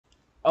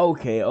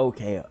Okay.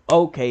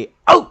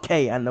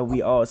 I know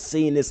we all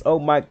seen this. Oh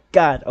my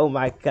god.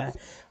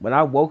 When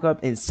I woke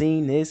up and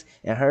seen this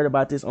and heard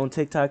about this on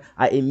TikTok,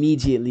 I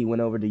immediately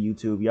went over to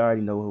YouTube. You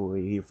already know who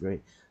we're here for.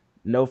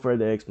 No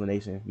further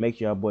explanation. Make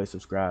sure y'all boys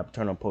subscribe,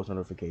 turn on post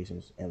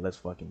notifications, and let's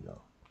fucking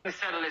go.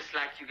 Settle this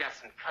like you got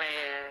some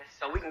class,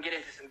 so we can get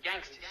into some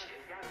gangster shit.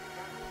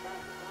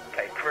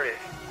 Hey Chris,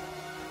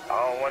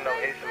 I don't want no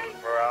issues,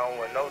 bro. I don't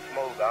want no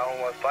smoke. I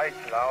don't want fights.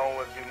 I don't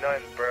want to do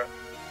nothing, bro.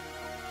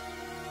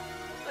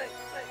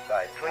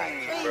 Like,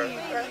 please, bro.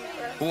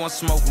 Who want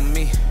smoke with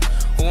me?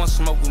 Who want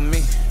smoke with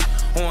me?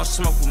 Who want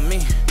smoke with me?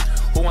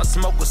 Who want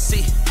smoke with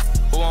C?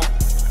 Who want?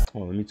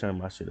 Hold on, let me turn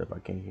my shit up. I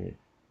can't hear it.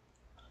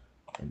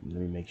 And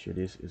let me make sure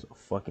this is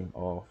fucking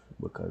off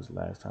because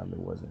last time it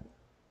wasn't.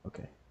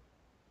 Okay.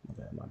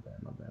 My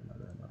bad.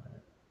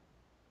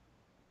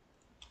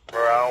 Bro,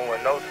 I don't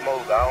want no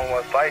smoke. I don't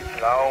want fights. I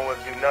don't want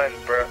to do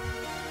nothing, bro.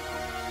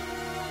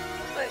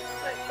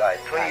 Like,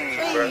 please,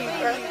 bro.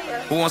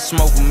 Who want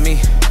smoke with me?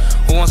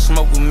 Who want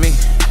smoke with me?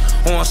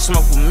 Who want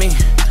smoke with me?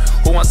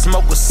 Who want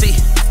smoke with C?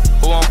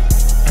 Who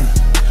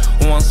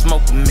want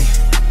smoke with me?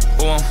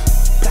 Who want?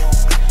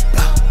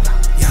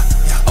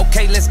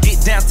 Okay, let's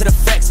get down to the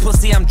facts,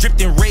 pussy, I'm dripped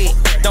in red.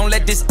 Don't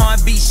let this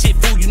R&B shit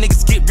fool you,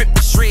 niggas get ripped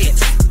to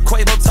shreds.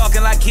 Quavo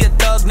talking like he a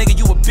thug, nigga,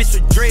 you a bitch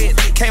with dread.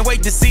 Can't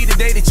wait to see the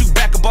day that you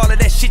back up all of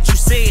that shit you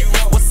said.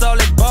 What's all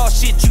that ball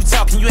shit you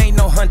talking, you ain't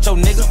no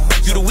huncho, nigga.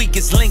 You the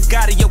weakest link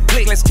out of your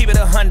clique, let's keep it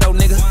a hundo,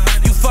 nigga.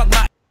 You fuck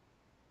my...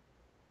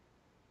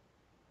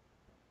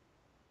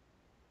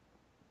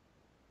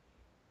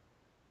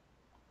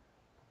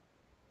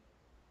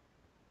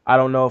 I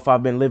don't know if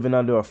I've been living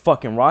under a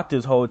fucking rock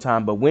this whole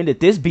time, but when did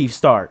this beef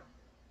start?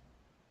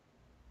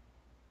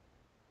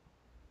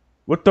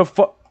 What the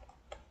fuck?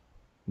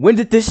 When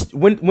did this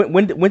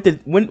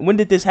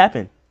did this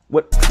happen?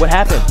 What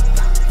happened?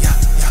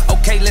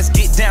 Okay, let's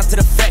get down to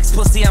the facts,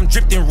 pussy, I'm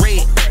dripped in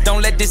red.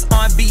 Don't let this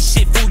R&B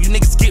shit fool you,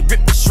 niggas get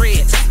ripped to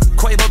shreds.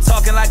 Quavo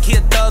talking like he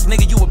a thug,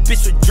 nigga, you a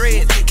bitch with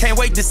dread. Can't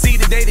wait to see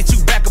the day that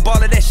you back up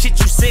all of that shit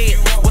you said.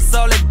 What's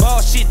all that ball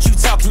shit you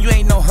talking, you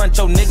ain't no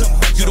huncho, nigga.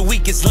 You the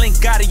weakest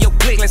link out of your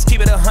clique, let's keep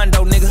it a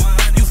hundo, nigga.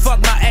 You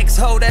fuck my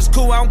ex-ho, that's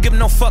cool, I don't give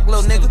no fuck,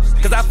 little nigga.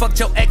 Cause I fucked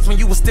your ex when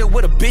you was still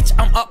with a bitch,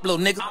 I'm up, little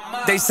nigga.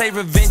 They say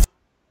revenge.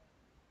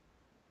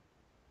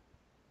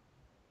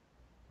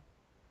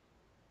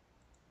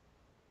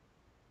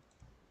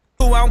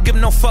 I don't give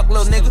no fuck,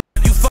 little nigga.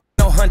 You fuck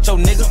no huncho,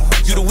 nigga.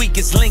 You the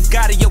weakest link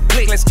out of your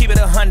clique, let's keep it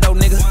a hundo,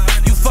 nigga.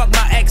 You fuck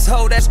my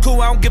ex-ho, that's cool,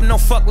 I don't give no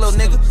fuck, little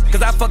nigga.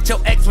 Cause I fucked your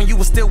ex when you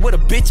was still with a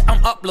bitch,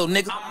 I'm up, little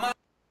nigga.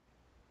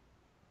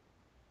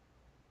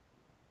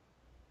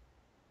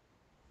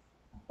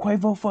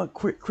 Quavo fuck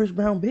Chris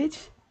Brown,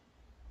 bitch?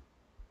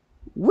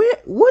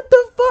 What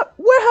the fuck?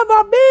 Where have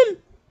I been?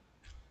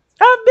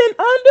 I've been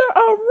under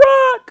a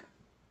rock.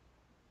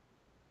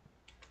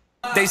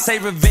 They say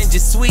revenge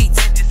is sweet.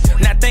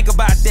 Now think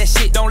about that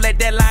shit. Don't let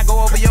that line go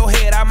over your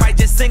head. I might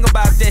just sing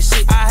about that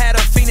shit. I had a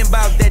feeling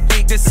about that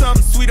dick. There's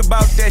something sweet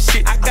about that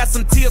shit. I got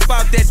some tea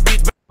about that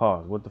bitch.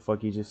 Pause. What the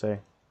fuck you just say?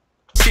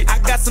 Shit. I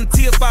got some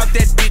tea about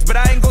that bitch, but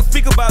I ain't gon'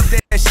 speak about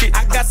that shit.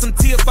 I got some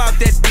tea about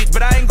that bitch,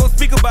 but I ain't gon'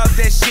 speak about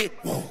that shit.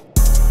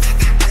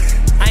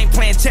 I ain't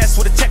playing chess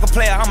with a checker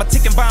player. I'm a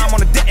ticking bomb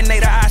on a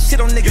detonator. I shit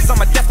on niggas, I'm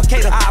a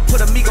defecator. I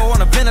put amigo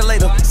on a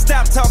ventilator.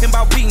 Stop talking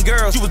about beating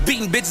girls. You was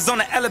beating bitches on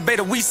the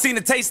elevator. We seen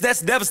the taste, that's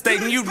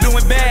devastating. You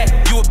doing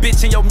bad. You a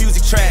bitch and your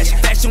music trash.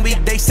 Fashion week,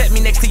 they set me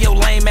next to your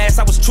lame ass.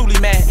 I was truly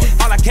mad.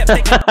 All I kept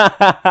thinking.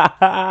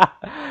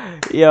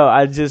 Yo,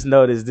 I just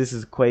noticed this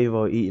is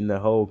Quavo eating the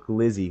whole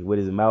glizzy with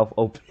his mouth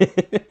open.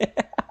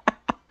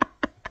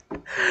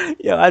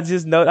 Yo, I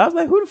just noticed. I was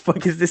like, who the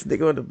fuck is this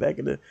nigga on the back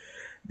of the...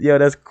 Yo,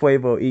 that's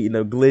Quavo eating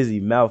a glizzy,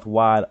 mouth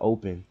wide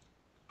open.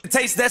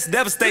 Taste, that's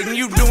devastating.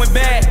 You doing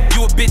bad.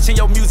 You a bitch and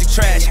your music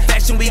trash.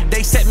 Fashion week,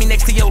 they set me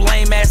next to your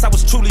lame ass. I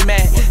was truly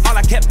mad. All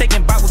I kept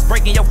thinking about was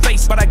breaking your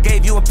face, but I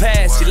gave you a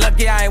pass. You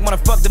lucky I ain't wanna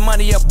fuck the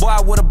money up, boy.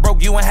 I would've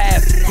broke you in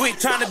half. Quit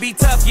trying to be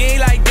tough, you ain't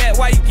like that.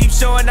 Why you keep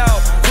showing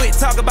off? Quit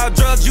talk about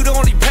drugs, you the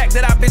only pack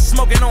that I've been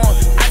smoking on.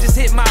 I just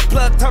hit my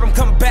plug, told him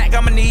come back,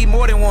 I'ma need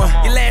more than one.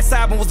 Your last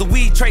album was a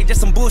weed trade,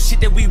 just some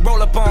bullshit that we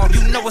roll up on.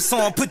 You know what's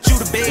on, put you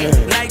to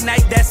bed. Night,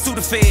 night, that's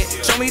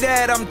Sudafed. Show me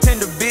that I'm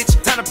tender, bitch.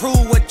 Time to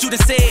prove what you done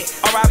said.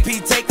 R.I.P.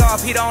 take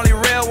off, he the only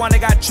real one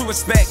that got true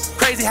respect.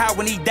 Crazy how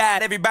when he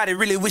died, everybody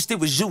really wished it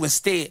was you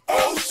instead.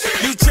 Oh,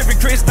 shit. You tripping,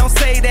 Chris, don't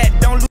say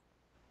that, don't lose.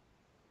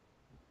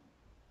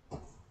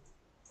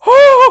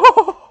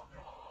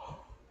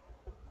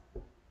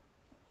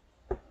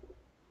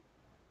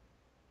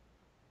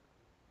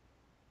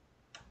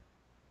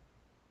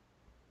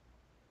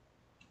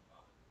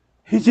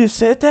 He just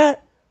said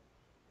that?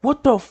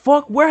 What the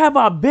fuck? Where have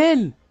I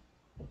been?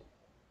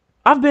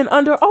 I've been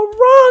under a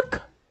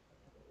rock.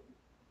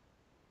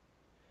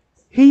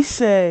 He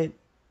said,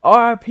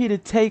 RIP to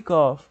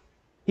Takeoff.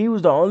 He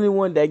was the only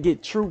one that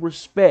get true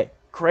respect.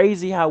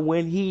 Crazy how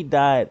when he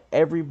died,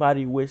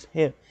 everybody wished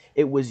him.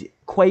 It was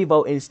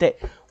Quavo instead.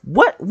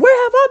 What?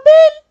 Where have I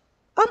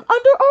been? I'm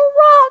under a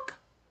rock.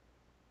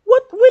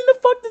 What? When the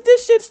fuck did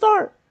this shit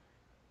start?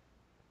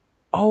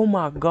 Oh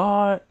my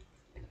God.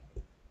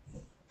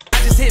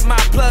 I just hit my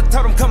plug,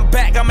 told him come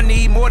back, I'ma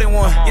need more than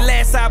one. Your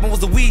last album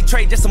was a weed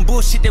trade, just some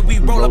bullshit that we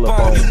roll up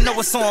on. You know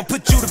what's on,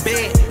 put you to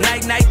bed.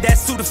 Night, night,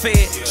 that's Suda fed.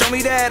 Show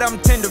me that I'm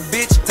tender,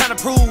 bitch. Time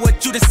to prove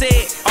what you done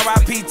said.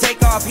 R.I.P.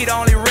 take off, he the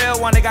only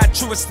real one that got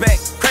true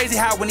respect. Crazy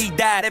how when he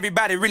died,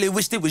 everybody really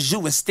wished it was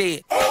you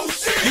instead. Oh,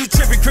 shit. You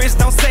trippin', Chris,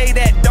 don't say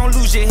that, don't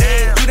lose your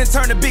head. You done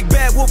turned a big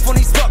bad wolf on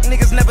these fuck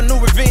niggas, never knew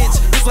revenge.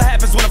 This what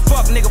happens when a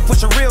fuck nigga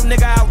push a real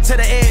nigga out to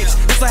the edge.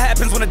 This what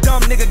happens when a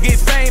dumb nigga get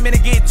fame and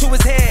it get to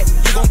his head.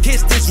 You gon'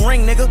 kiss this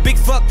ring, nigga. Big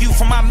fuck you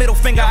from my middle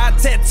finger. I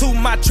tattoo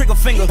my trigger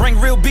finger. Bring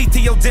real beat to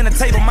your dinner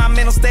table. My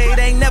mental state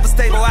ain't never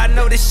stable. I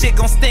know this shit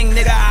gon' sting,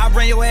 nigga. I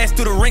ran your ass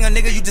through the ringer,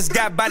 nigga. You just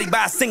got body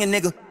by a singing,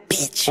 nigga.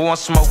 Bitch. Who want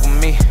smoke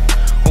with me?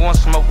 Who want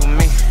smoke with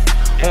me?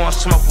 Who want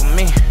smoke with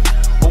me?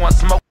 Who want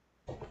smoke?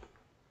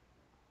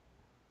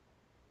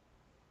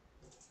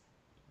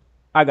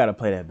 I gotta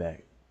play that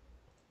back.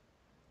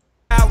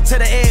 Out to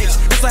the edge.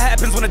 This what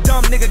happens when a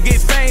dumb nigga get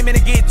fame and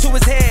it get to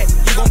his head.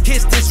 You gon'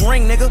 kiss this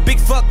ring, nigga. Big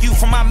fuck you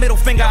from my middle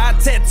finger. I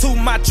tattoo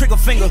my trigger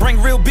finger.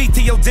 Bring real beat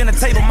to your dinner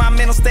table. My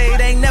mental state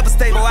ain't never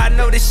stable. I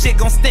know this shit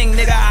gon' sting,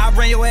 nigga. I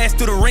ran your ass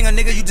through the ringer,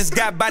 nigga. You just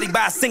got body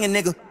by a singing,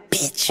 nigga.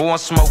 Bitch. Who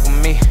want smoke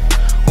with me?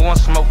 Who want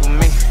smoke with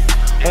me?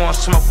 Who want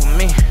smoke with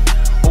me?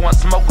 Who want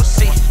smoke with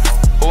C?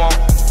 Who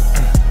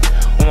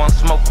want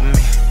smoke with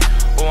me?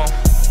 Who want?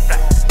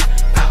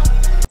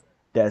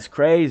 That's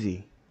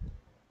crazy.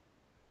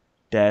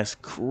 That's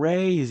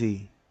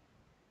crazy.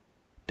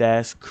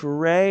 That's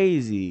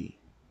crazy.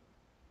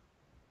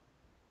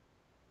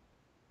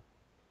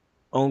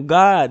 On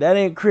God, that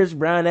ain't Chris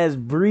Brown, that's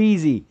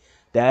Breezy.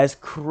 That's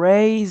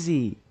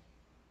crazy.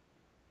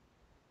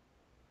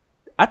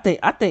 I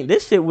think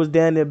this shit was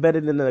down there better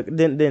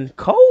than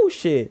Cole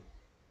shit.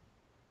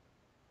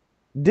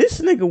 This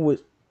nigga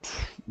was,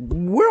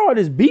 where all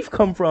this beef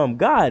come from?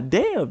 God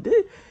damn.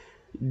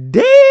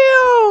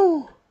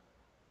 Damn.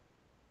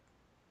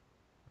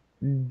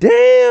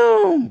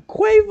 Damn,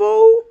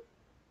 Quavo.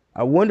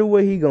 I wonder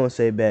what he gonna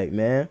say back,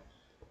 man.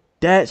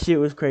 That shit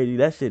was crazy.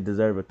 That shit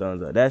deserve a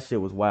thumbs up. That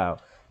shit was wild.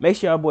 Make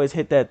sure y'all boys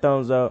hit that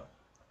thumbs up.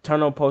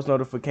 Turn on post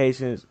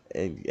notifications.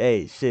 And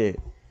hey, shit.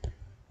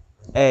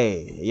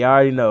 Hey, y'all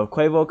already know.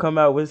 Quavo come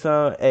out with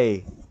some.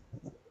 Hey.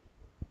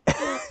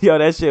 Yo,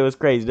 that shit was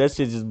crazy. That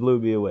shit just blew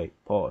me away.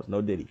 Pause.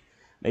 No Diddy.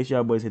 Make sure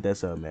y'all boys hit that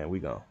sub, man. We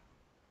gone.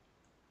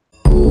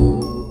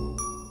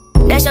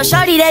 That's your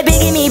shorty that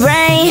big in me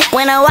brain.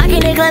 When I walk in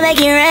the club, make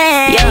it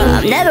rain.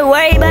 Yeah, I'm never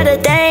worried about a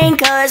thing,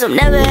 cause I'm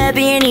never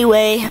happy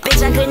anyway.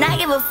 Bitch, I could not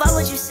give a fuck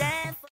what you say.